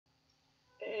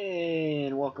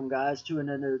Welcome guys to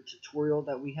another tutorial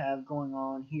that we have going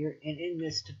on here, and in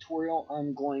this tutorial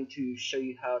I'm going to show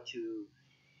you how to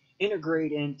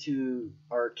integrate into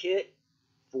our kit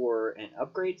for an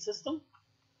upgrade system.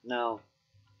 Now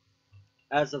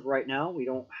as of right now we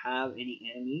don't have any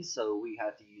enemies, so we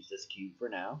have to use this cube for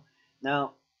now.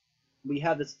 Now we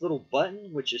have this little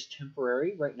button which is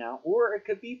temporary right now, or it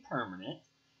could be permanent,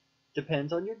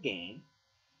 depends on your game.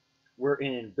 We're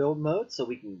in build mode, so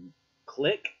we can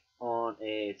click on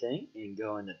a thing and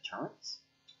go into turrets,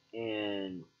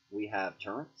 and we have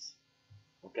turrets,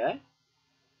 okay,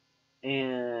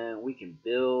 and we can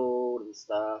build and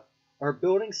stuff. Our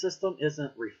building system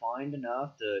isn't refined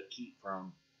enough to keep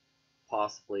from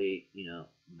possibly,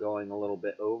 going a little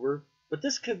bit over, but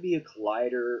this could be a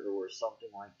collider or something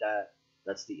like that.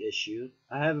 That's the issue.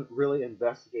 I haven't really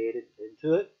investigated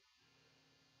into it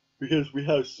because we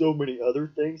have so many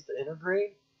other things to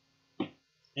integrate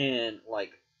and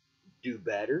do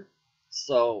better.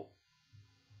 So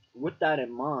with that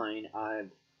in mind,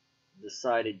 I've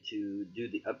decided to do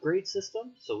the upgrade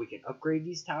system so we can upgrade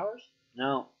these towers.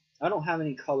 Now I don't have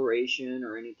any coloration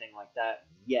or anything like that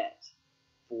yet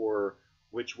for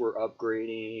which we're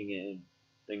upgrading and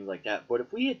things like that, but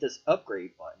if we hit this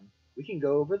upgrade button, we can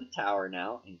go over the tower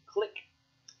now and click,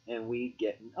 and we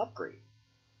get an upgrade.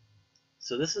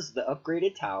 So this is the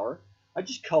upgraded tower. I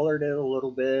just colored it a little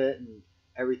bit and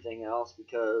everything else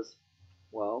because,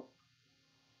 well,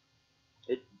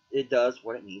 it does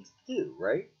what it needs to do,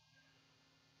 right?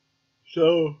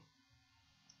 So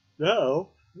now,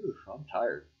 I'm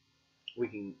tired. We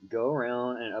can go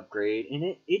around and upgrade,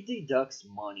 and it deducts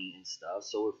money and stuff.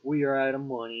 So if we are out of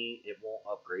money, it won't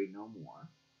upgrade no more.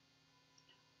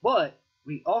 But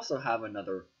we also have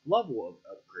another level of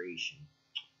upgradation.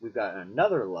 We've got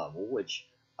another level which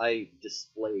I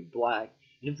displayed black,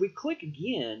 and if we click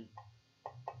again,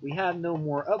 we have no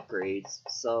more upgrades,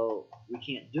 so we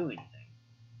can't do anything.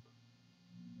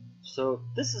 So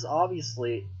this is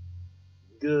obviously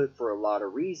good for a lot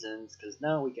of reasons, because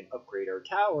now we can upgrade our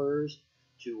towers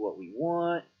to what we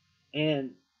want,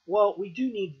 and well, we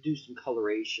do need to do some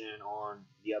coloration on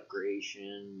the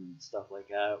upgradation and stuff like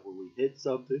that where we hit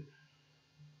something.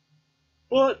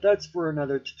 But that's for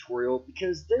another tutorial,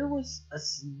 because there was a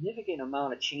significant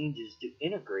amount of changes to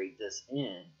integrate this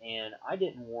in, and I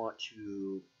didn't want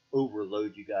to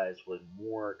overload you guys with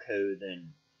more code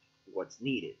than what's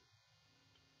needed.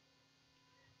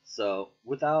 So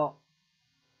without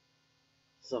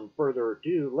some further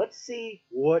ado, let's see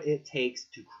what it takes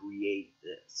to create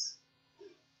this.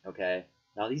 Okay,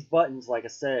 now these buttons, like I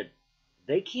said,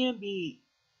 they can be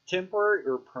temporary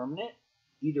or permanent,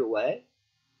 either way.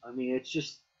 I mean, it's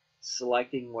just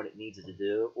selecting what it needs to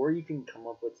do, or you can come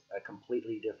up with a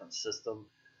completely different system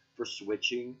for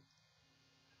switching.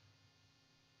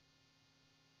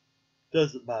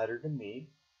 Doesn't matter to me.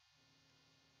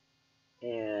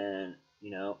 And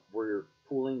we're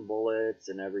pulling bullets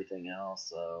and everything else,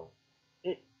 so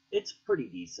it's pretty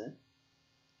decent.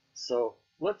 So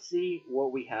let's see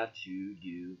what we have to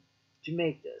do to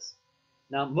make this.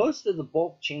 Now most of the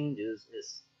bulk changes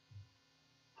is,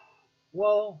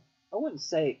 well, I wouldn't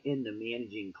say in the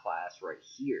managing class right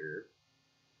here,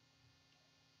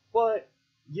 but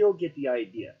you'll get the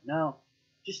idea. Now,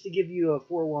 just to give you a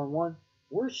 411,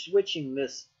 we're switching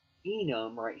this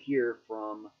enum right here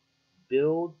from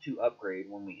build to upgrade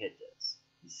when we hit this.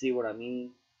 You see what I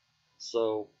mean?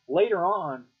 So later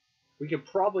on, we could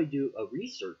probably do a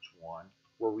research one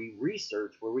where we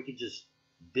research where we could just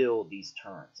build these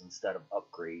turrets instead of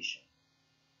upgradation.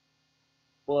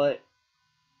 But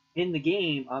in the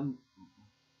game,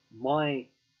 my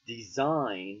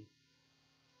design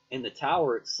in the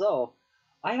tower itself,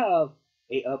 I have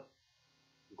a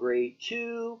upgrade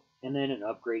to and then an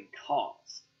upgrade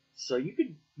cost. So you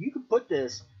could put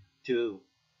this to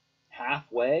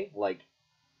halfway. Like,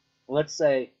 let's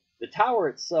say the tower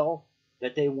itself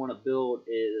that they want to build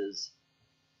is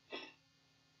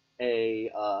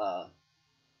a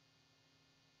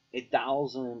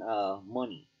 1,000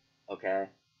 money. Okay,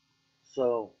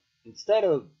 so instead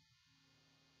of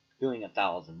doing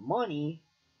 1,000 money,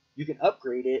 you can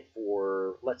upgrade it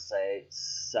for, let's say,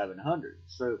 700.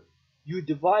 So you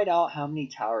divide out how many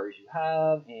towers you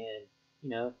have, and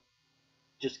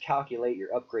just calculate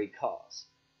your upgrade cost.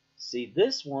 See,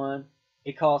 this one,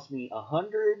 it cost me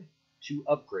 100 to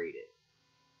upgrade it.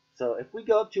 So if we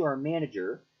go up to our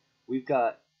manager, we've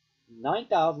got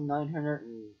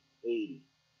 9,980.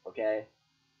 Okay,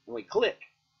 and we click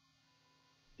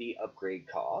the upgrade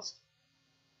cost,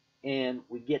 and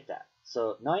we get that.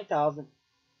 So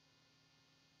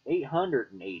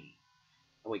 9,880.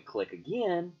 And we click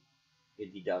again,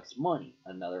 it deducts money,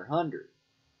 another 100.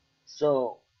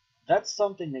 So that's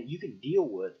something that you can deal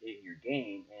with in your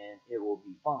game and it will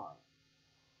be fine.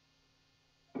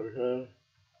 But,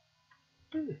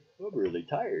 I'm really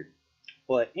tired.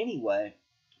 But anyway,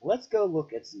 let's go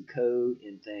look at some code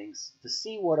and things to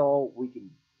see what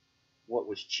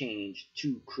was changed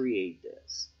to create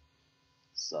this.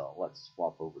 So let's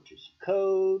swap over to some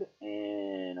code,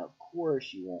 and of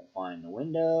course you won't find the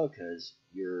window because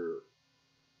you're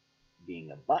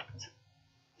being a butt.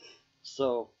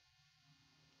 So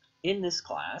in this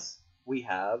class, we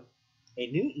have a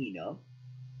new enum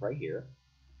right here,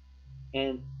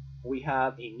 and we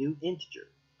have a new integer.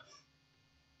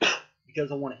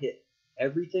 Because I want to hit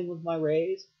everything with my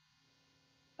arrays,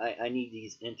 I need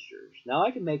these integers. Now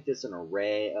I can make this an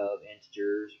array of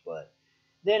integers, but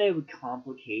then it would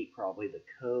complicate probably the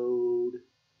code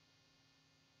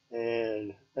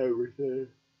and everything.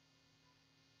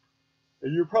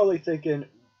 And you're probably thinking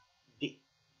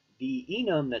the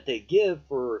enum that they give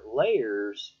for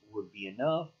layers would be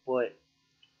enough, but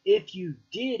if you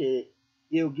did it,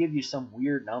 it'll give you some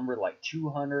weird number like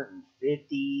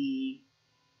 250,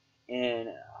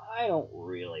 and I don't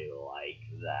really like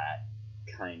that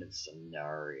kind of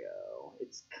scenario.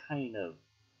 It's kind of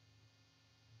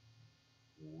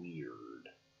weird.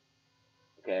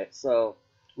 Okay, so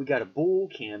we got a bool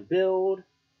can build,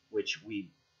 which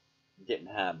we didn't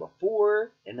have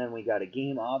before, and then we got a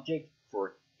game object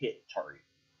for hit target.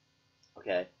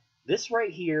 Okay, this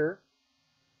right here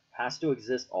has to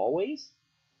exist always,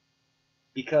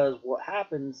 because what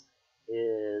happens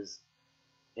is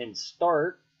in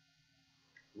start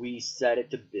we set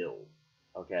it to build.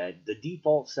 Okay, the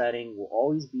default setting will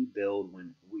always be build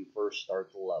when we first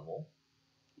start the level,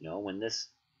 when this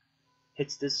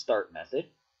hits this start method.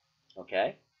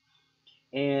 Okay,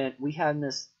 and we have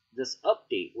this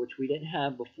update, which we didn't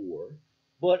have before,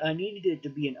 but I needed it to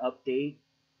be an update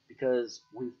because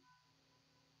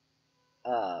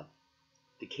the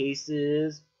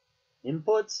cases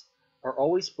inputs are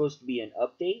always supposed to be an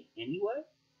update anyway,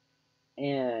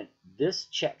 and this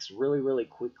checks really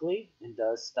quickly and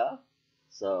does stuff.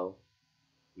 So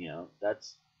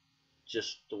that's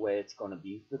just the way it's going to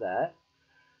be for that.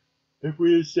 If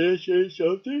we instantiate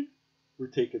something, we're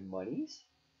taking monies.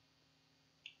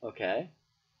 Okay,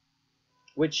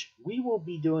 which we will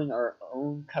be doing our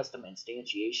own custom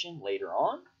instantiation later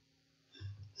on.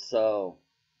 So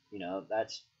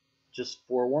that's just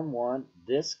 411.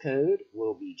 This code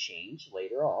will be changed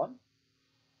later on,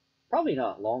 probably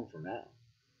not long from now.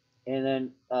 And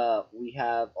then we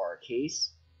have our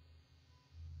case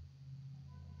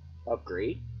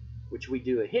upgrade, which we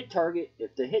do a hit target.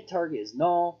 If the hit target is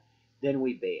null, then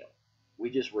we bail.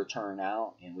 We just return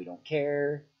out and we don't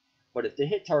care. But if the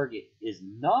hit target is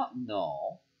not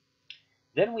null,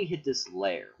 then we hit this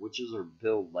layer, which is our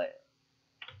build layer,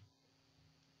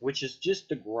 which is just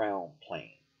the ground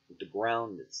plane, the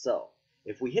ground itself.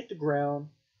 If we hit the ground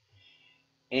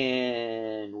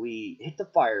and we hit the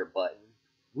fire button,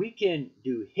 we can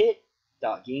do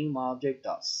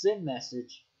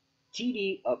hit.gameObject.sendMessage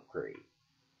TD upgrade.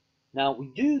 Now we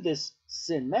do this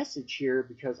send message here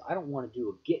because I don't want to do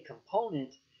a get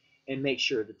component and make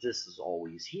sure that this is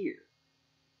always here,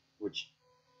 which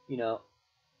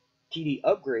TD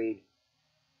upgrade,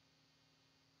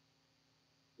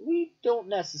 we don't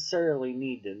necessarily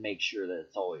need to make sure that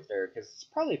it's always there because it's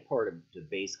probably part of the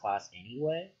base class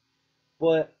anyway.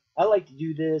 But I like to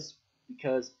do this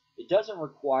because it doesn't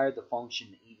require the function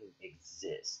to even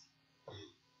exist.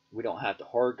 We don't have to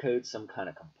hard code some kind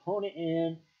of component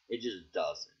in. It just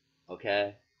does it.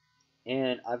 Okay.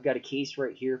 And I've got a case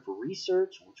right here for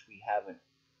research, which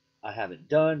I haven't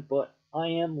done, but I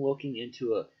am looking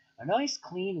into a nice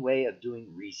clean way of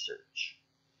doing research.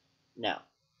 Now,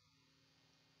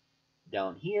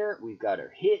 down here we've got our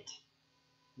hit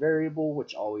variable,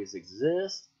 which always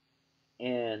exists,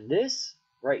 and this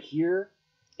right here,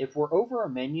 if we're over a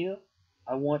menu,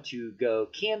 I want to go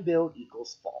can build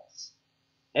equals false.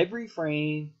 Every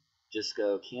frame, just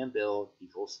go can build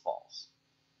equals false.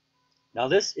 Now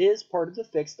this is part of the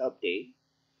fixed update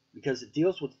because it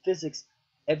deals with physics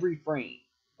every frame.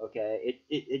 Okay,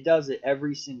 it does it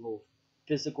every single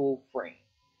physical frame.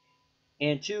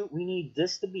 And two, we need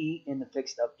this to be in the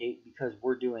fixed update because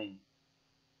we're doing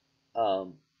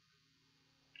our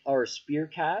spear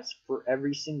cast for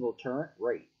every single turret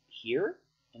right here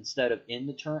instead of in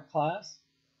the turret class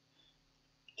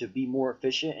to be more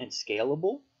efficient and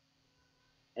scalable.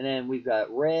 And then we've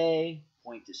got ray,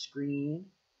 point to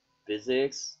screen,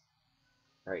 physics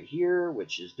right here,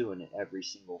 which is doing it every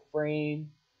single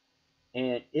frame.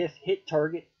 And if hit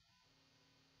target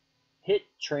hit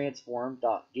transform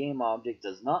dot game object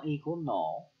does not equal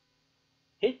null,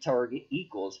 hit target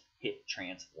equals hit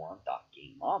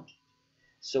transform.gameObject.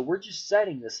 So we're just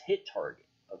setting this hit target,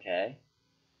 okay?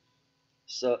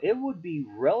 So it would be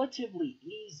relatively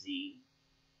easy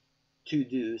to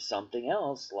do something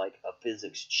else like a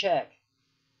physics check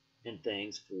and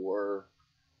things for,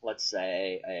 let's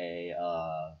say, a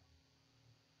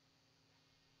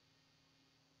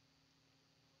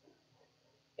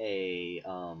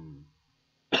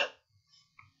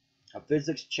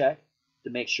physics check to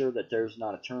make sure that there's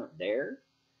not a turret there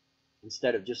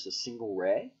instead of just a single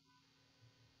ray.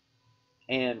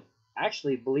 And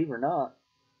actually, believe it or not,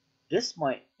 this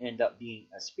might end up being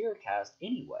a spear cast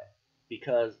anyway,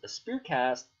 because a spear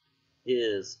cast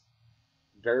is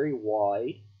very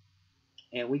wide,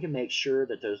 and we can make sure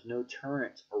that there's no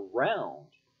turrets around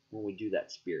when we do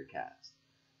that spear cast.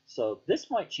 So this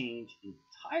might change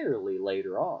entirely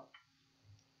later on.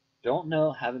 Don't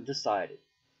know, haven't decided.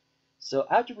 So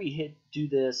after we do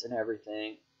this and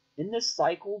everything, in this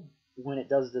cycle, when it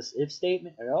does this if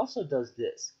statement, it also does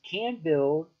this. Can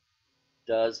build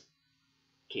does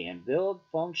can build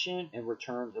function and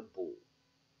returns a bool.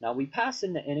 Now we pass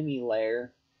in the enemy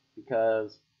layer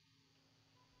because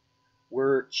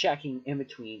we're checking in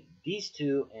between these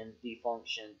two and the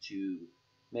function to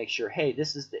make sure, hey,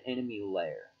 this is the enemy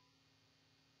layer.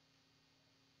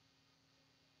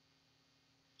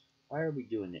 Why are we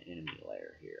doing the enemy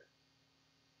layer here?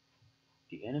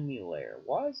 The enemy layer.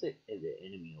 Why is it the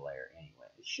enemy layer anyway?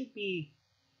 It should be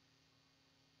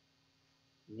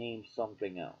named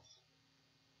something else.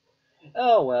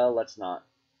 Oh well, let's not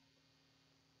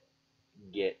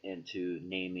get into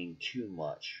naming too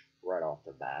much right off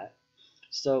the bat.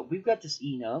 So we've got this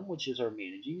enum, which is our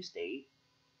managing state.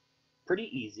 Pretty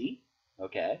easy,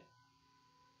 okay?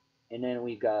 And then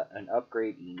we've got an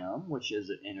upgrade enum, which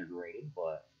isn't integrated,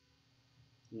 but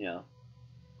you know,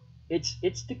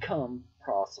 it's to come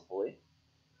possibly.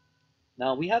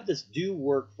 Now we have this do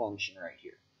work function right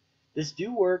here. This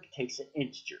do work takes an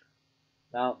integer.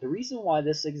 Now the reason why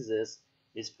this exists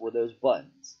is for those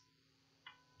buttons.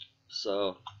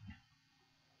 So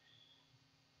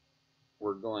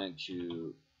we're going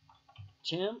to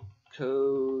temp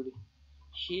code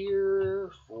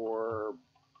here for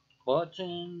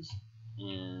buttons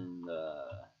in the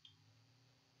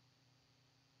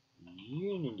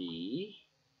Unity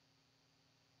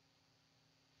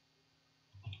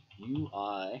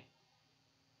UI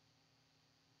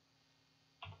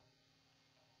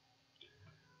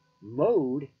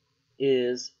mode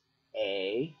is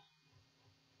a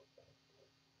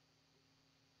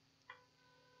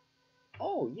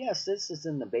oh yes, this is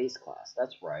in the base class,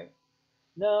 that's right.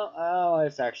 No, oh,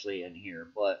 it's actually in here,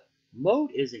 but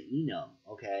mode is an enum,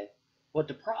 okay? But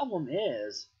the problem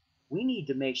is we need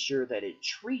to make sure that it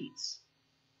treats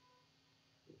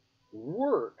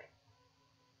work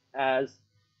as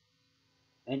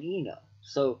an enum.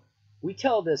 So we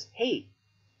tell this, hey,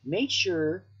 make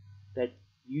sure that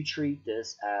you treat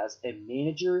this as a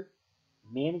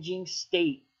managing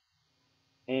state,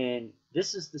 and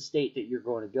this is the state that you're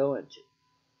going to go into.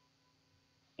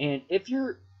 And if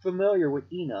you're familiar with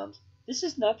enums, this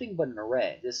is nothing but an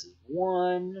array. This is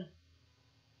 1,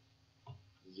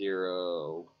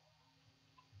 0,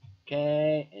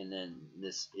 okay, and then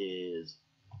this is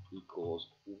equals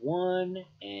 1,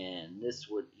 and this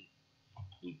would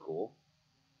equal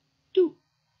 2.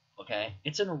 Okay,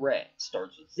 it's an array. It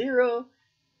starts with 0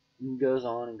 and goes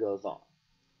on and goes on.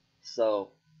 So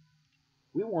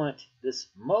we want this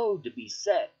mode to be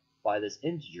set by this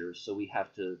integer, so we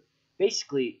have to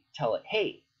basically tell it,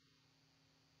 hey,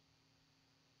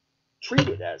 treat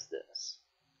it as this.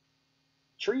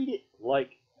 Treat it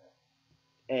like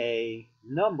a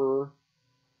number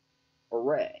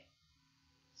array.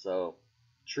 So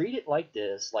treat it like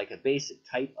this, like a basic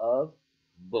type of,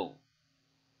 boom.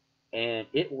 And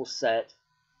it will set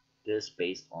this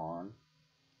based on,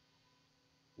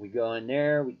 we go in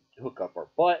there, we hook up our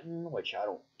button, which I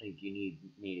don't think you need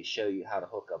me to show you how to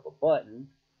hook up a button.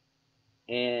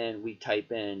 And we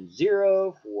type in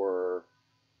 0 for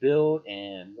build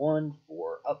and 1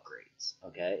 for upgrades,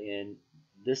 okay? And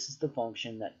this is the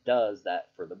function that does that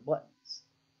for the buttons.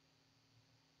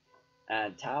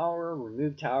 Add tower,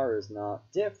 remove tower is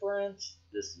not different.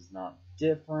 This is not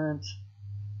different.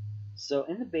 So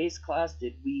in the base class,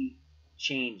 did we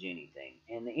change anything?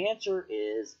 And the answer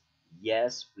is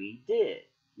yes, we did.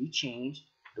 We changed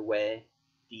the way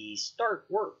the start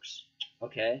works,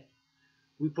 okay?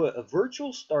 We put a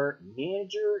virtual start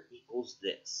manager equals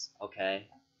this, okay?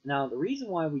 Now, the reason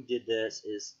why we did this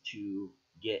is to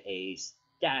get a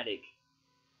static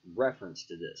reference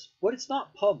to this, but it's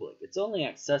not public. It's only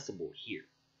accessible here.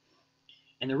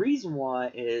 And the reason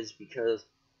why is because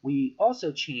we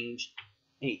also changed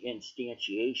a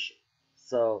instantiation.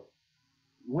 So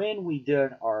when we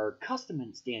did our custom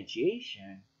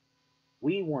instantiation,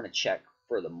 we want to check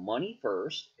for the money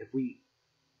first. If we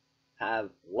have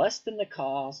less than the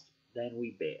cost, then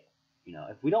we bail.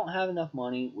 If we don't have enough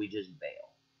money, we just bail,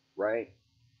 right?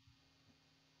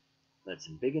 Let's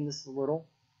embiggen this a little.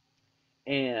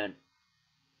 And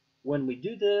when we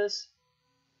do this,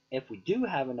 if we do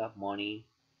have enough money,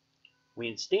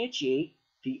 we instantiate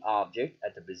the object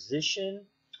at the position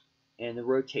and the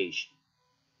rotation,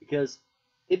 because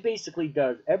it basically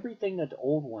does everything that the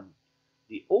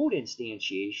old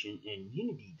instantiation in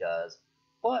Unity does,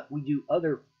 but we do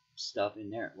other stuff in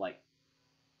there, like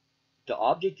the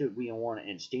object that we want to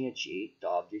instantiate, the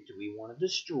object that we want to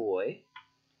destroy,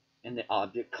 and the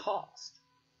object cost.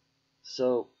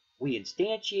 So we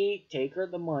instantiate, take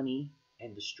the money,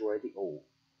 and destroy the old.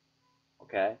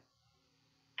 Okay?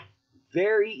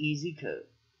 Very easy code.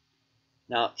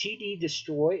 Now, TD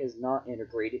destroy is not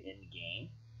integrated in the game,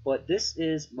 but this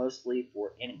is mostly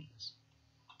for enemies.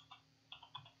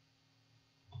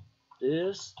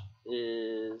 This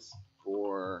is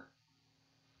for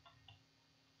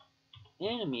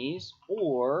enemies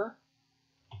or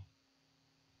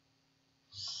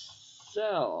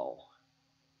selling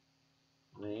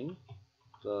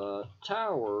the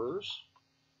towers,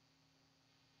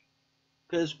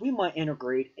 because we might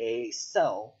integrate a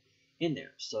cell in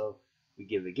there. So we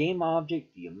give a game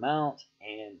object, the amount,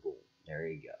 and boom, there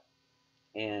you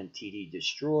go. And TD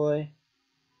destroy.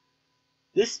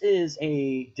 This is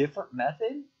a different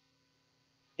method.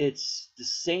 It's the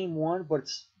same one, but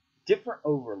it's different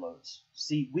overloads.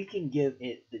 See, we can give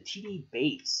it the TD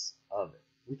base of it.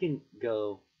 We can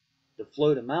go the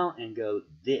float amount and go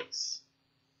this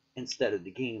instead of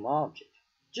the game object.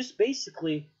 Just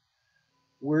basically,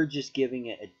 we're just giving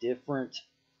it a different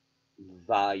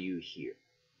value here.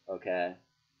 Okay?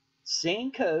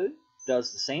 Same code,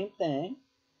 does the same thing,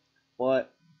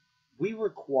 but we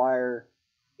require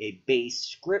a base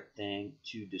script thing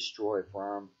to destroy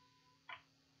from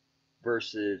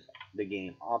versus the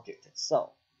game object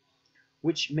itself,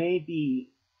 which may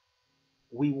be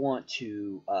we want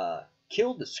to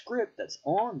kill the script that's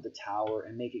on the tower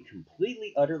and make it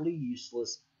completely, utterly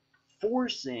useless,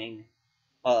 forcing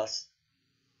us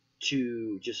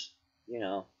to just,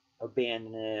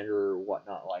 abandon it or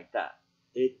whatnot like that.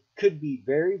 It could be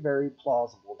very, very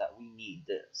plausible that we need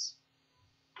this.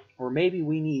 Or maybe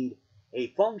we need a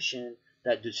function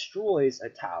that destroys a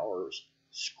tower's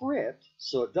script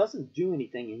so it doesn't do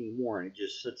anything anymore and it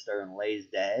just sits there and lays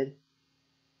dead.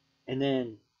 And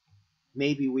then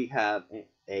maybe we have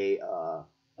a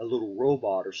little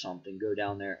robot or something go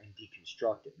down there and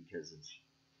deconstruct it because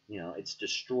it's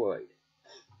destroyed.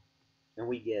 And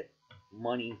we get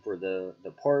money for the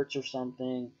parts or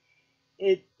something.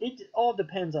 It all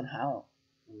depends on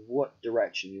what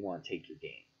direction you want to take your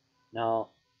game. Now,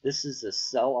 this is a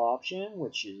cell option,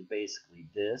 which is basically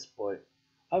this, but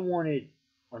I wanted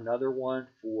another one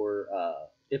for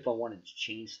if I wanted to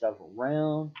change stuff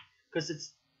around, because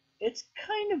it's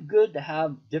kind of good to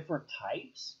have different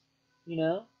types,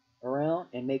 around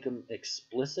and make them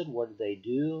explicit what they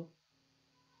do,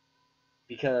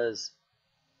 because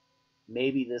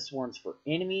maybe this one's for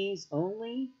enemies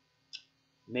only,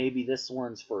 maybe this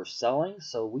one's for selling,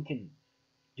 so we can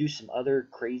do some other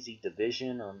crazy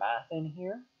division or math in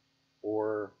here.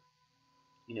 Or,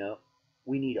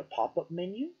 we need a pop-up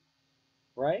menu,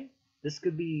 right? This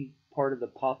could be part of the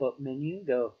pop-up menu.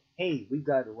 Go, hey, we've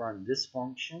got to run this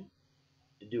function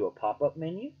to do a pop-up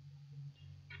menu.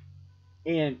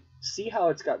 And see how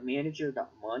it's got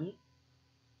manager.money?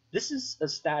 This is a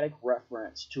static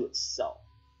reference to itself.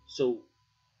 So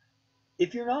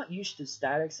if you're not used to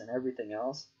statics and everything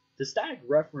else, the static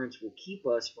reference will keep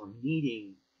us from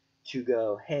needing to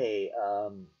go, hey,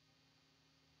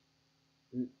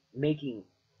 making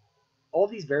all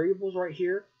these variables right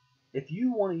here, if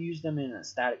you want to use them in a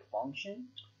static function,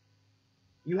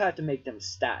 you have to make them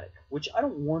static, which I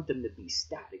don't want them to be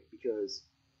static because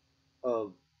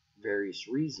of various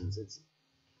reasons.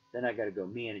 Then I got to go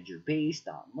manager base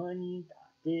dot money dot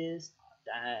this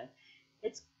dot that.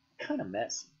 It's kind of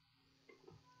messy.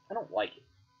 I don't like it.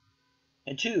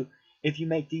 And two, if you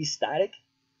make these static,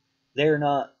 they're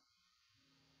not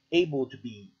able to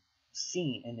be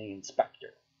seen in the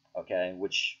inspector. Okay,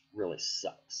 which really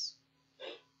sucks.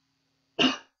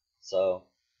 So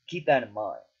keep that in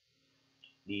mind.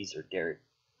 These are Derek.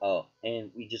 Oh,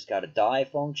 and we just got a die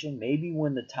function. Maybe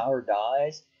when the tower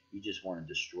dies, you just want to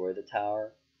destroy the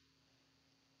tower.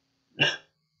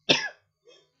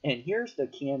 And here's the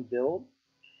can build.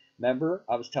 Remember,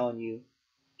 I was telling you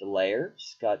the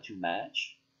layers got to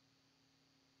match.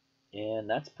 And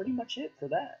that's pretty much it for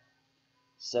that.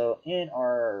 So in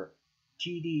our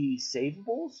TD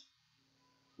saveables,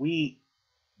 we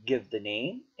give the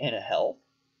name and a health.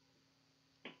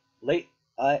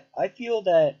 I feel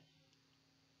that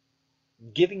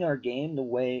giving our game the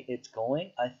way it's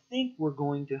going, I think we're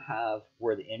going to have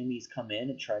where the enemies come in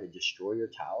and try to destroy your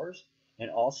towers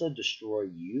and also destroy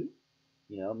you.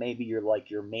 You know, maybe you're like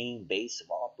your main base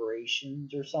of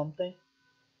operations or something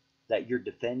that you're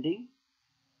defending.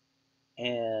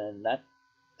 And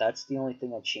that's the only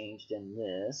thing I changed in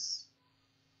this.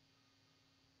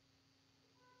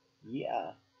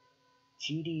 Yeah.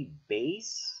 TD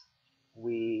base,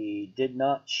 we did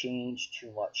not change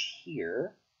too much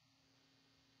here,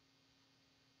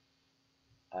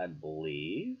 I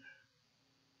believe.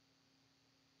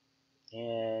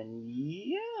 And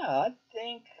yeah, I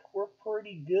think we're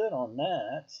pretty good on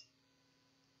that.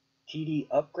 TD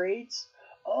upgrades.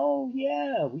 Oh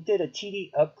yeah, we did a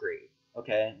TD upgrade.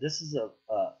 Okay, this is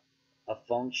a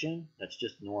function that's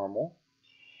just normal.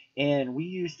 And we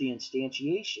use the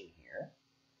instantiation here.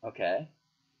 Okay.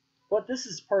 But this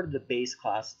is part of the base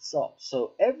class itself.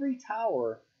 So every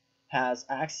tower has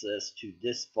access to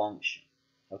this function.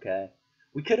 Okay.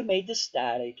 We could have made this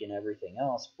static and everything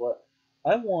else, but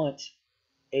I want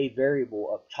a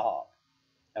variable up top.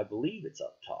 I believe it's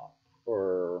up top.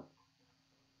 Or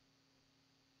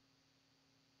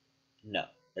no,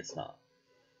 it's not.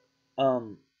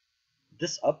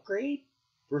 This upgrade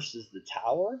versus the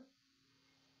tower,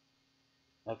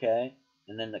 okay,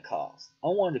 and then the cost. I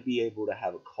want to be able to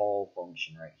have a call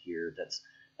function right here that's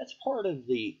part of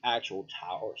the actual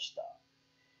tower stuff.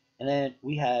 And then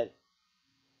we had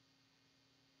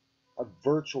a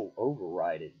virtual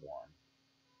overrided one.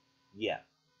 Yeah,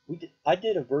 I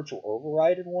did a virtual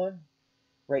overrided one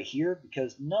right here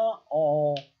because not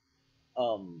all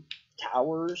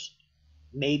towers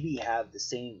maybe have the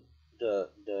same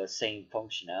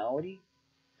functionality,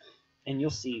 and you'll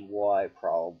see why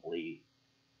probably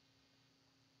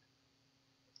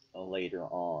later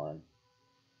on.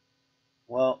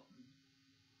 Well,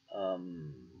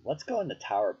 let's go into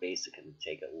Tower Basic and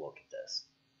take a look at this.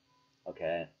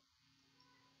 Okay.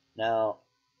 Now,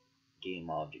 game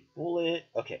object bullet.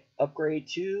 Okay, upgrade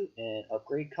 2 and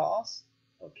upgrade cost.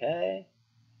 Okay.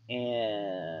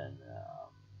 And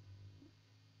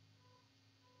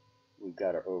we've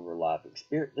got our overlapping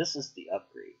spirit. This is the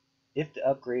upgrade. If the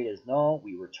upgrade is null,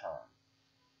 we return.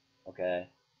 Okay.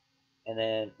 And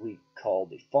then we call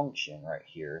the function right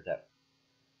here that.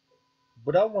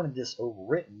 But I wanted this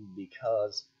overwritten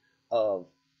because of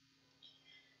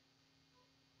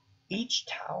each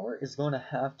tower is going to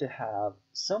have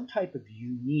some type of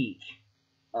unique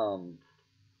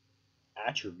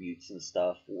attributes and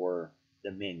stuff for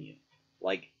the menu.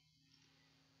 Like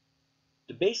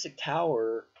the basic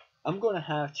tower, I'm going to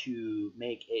have to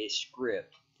make a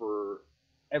script for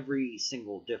every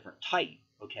single different type,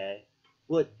 okay?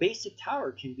 Well, basic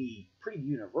tower can be pretty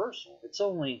universal. It's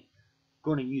only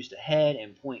going to use the head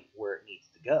and point where it needs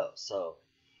to go. So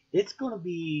it's going to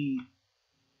be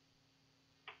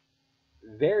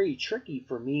very tricky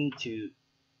for me to,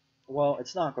 well,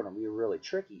 it's not going to be really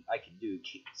tricky. I could do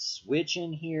switch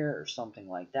in here or something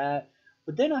like that,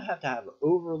 but then I have to have an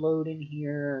overload in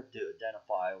here to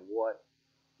identify what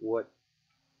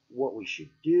we should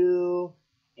do,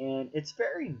 and it's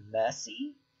very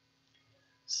messy.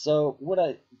 So what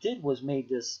I did was made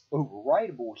this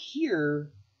overridable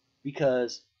here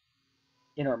because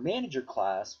in our manager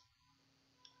class,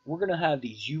 we're going to have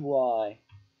these UI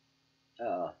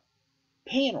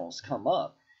panels come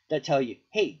up that tell you,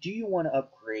 hey, do you want to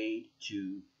upgrade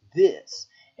to this?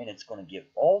 And it's going to give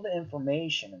all the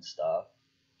information and stuff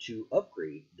to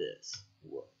upgrade this.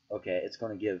 Okay, it's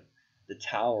going to give the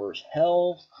tower's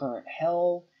health, current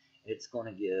health. It's going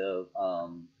to give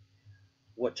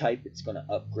what type it's going to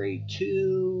upgrade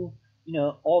to, you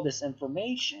know, all this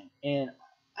information. And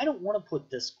I don't want to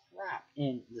put this crap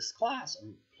in this class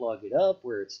and plug it up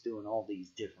where it's doing all these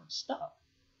different stuff.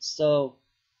 So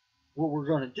what we're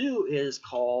going to do is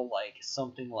call like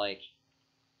something like,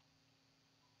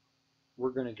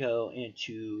 we're going to go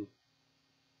into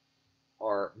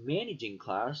our managing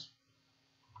class,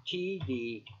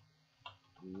 TD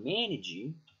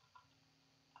managing,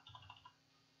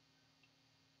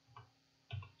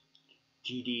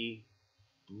 TD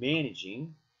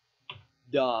managing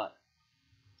dot,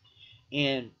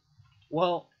 and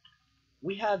well,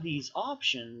 we have these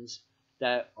options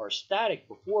that are static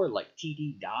before, like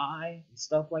TD die and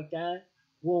stuff like that.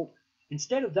 Well,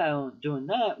 instead of doing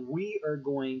that, we are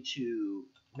going to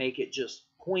make it just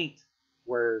point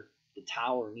where the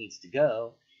tower needs to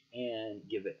go and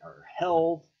give it our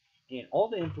health and all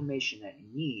the information that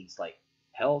it needs, like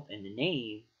health and the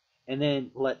name, and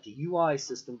then let the UI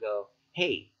system go,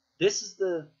 hey, this is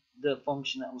the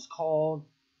function that was called,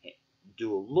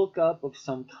 do a lookup of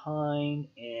some kind,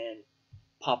 and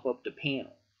pop up the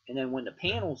panel. And then when the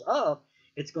panel's up,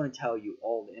 it's going to tell you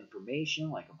all the information,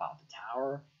 like about the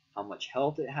tower, how much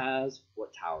health it has,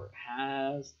 what tower it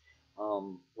has,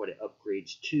 what it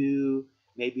upgrades to,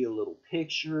 maybe a little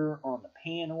picture on the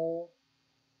panel.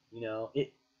 You know,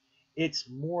 it's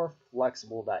more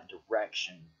flexible that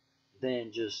direction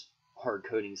than just hard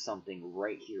coding something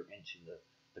right here into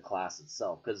the class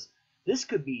itself. Because this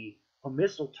could be a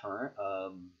missile turret,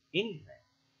 anything.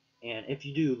 And if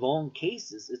you do long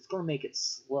cases, it's going to make it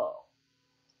slow.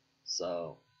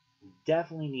 So you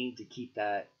definitely need to keep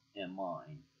that in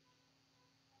mind.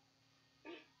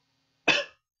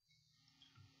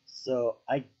 So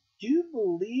I do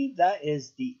believe that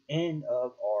is the end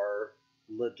of our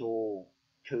little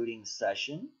coding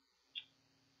session.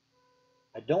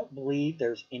 I don't believe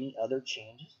there's any other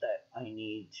changes that I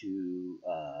need to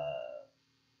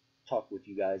talk with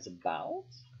you guys about.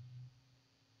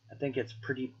 I think it's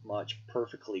pretty much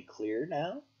perfectly clear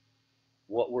now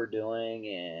what we're doing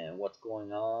and what's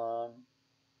going on.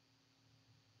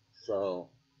 So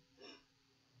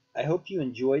I hope you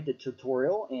enjoyed the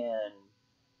tutorial, and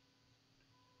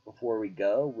before we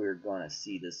go, we're going to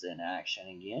see this in action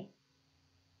again.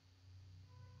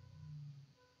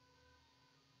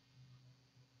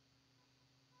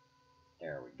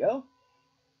 There we go.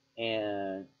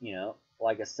 And, you know,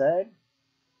 like I said,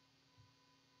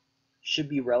 should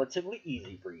be relatively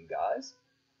easy for you guys.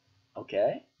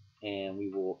 Okay, and we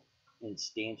will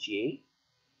instantiate,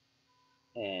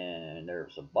 and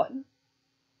there's a button.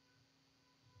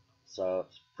 So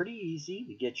it's pretty easy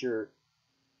to get your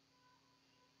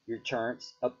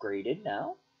turrets upgraded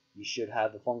now. You should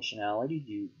have the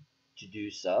functionality to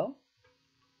do so.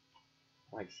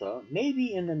 Like so.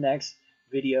 Maybe in the next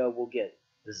video we'll get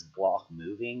this block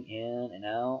moving in and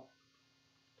out.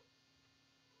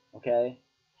 Okay.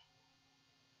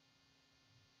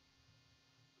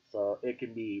 So it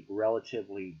can be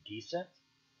relatively decent.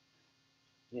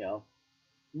 You know,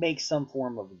 make some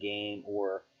form of game,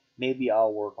 or maybe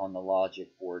I'll work on the logic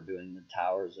for doing the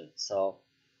towers itself.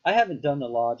 I haven't done the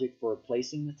logic for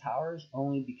placing the towers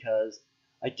only because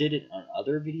I did it on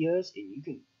other videos, and you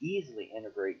can easily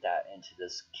integrate that into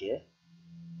this kit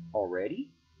already.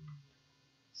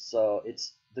 So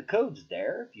the code's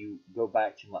there. If you go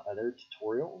back to my other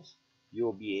tutorials,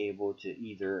 you'll be able to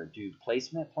either do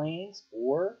placement planes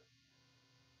or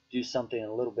do something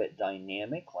a little bit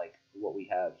dynamic like what we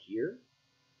have here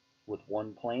with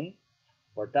one plane.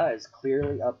 But that is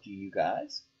clearly up to you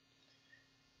guys.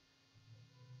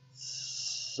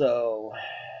 So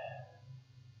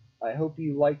I hope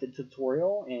you liked the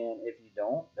tutorial, and if you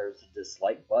don't, there's a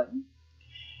dislike button.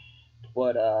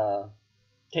 But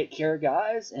take care,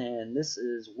 guys, and this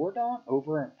is Wardon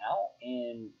over and out.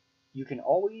 And you can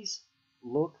always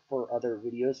look for other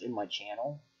videos in my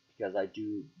channel because I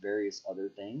do various other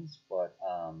things. But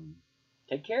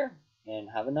take care and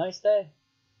have a nice day,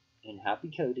 and happy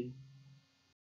coding.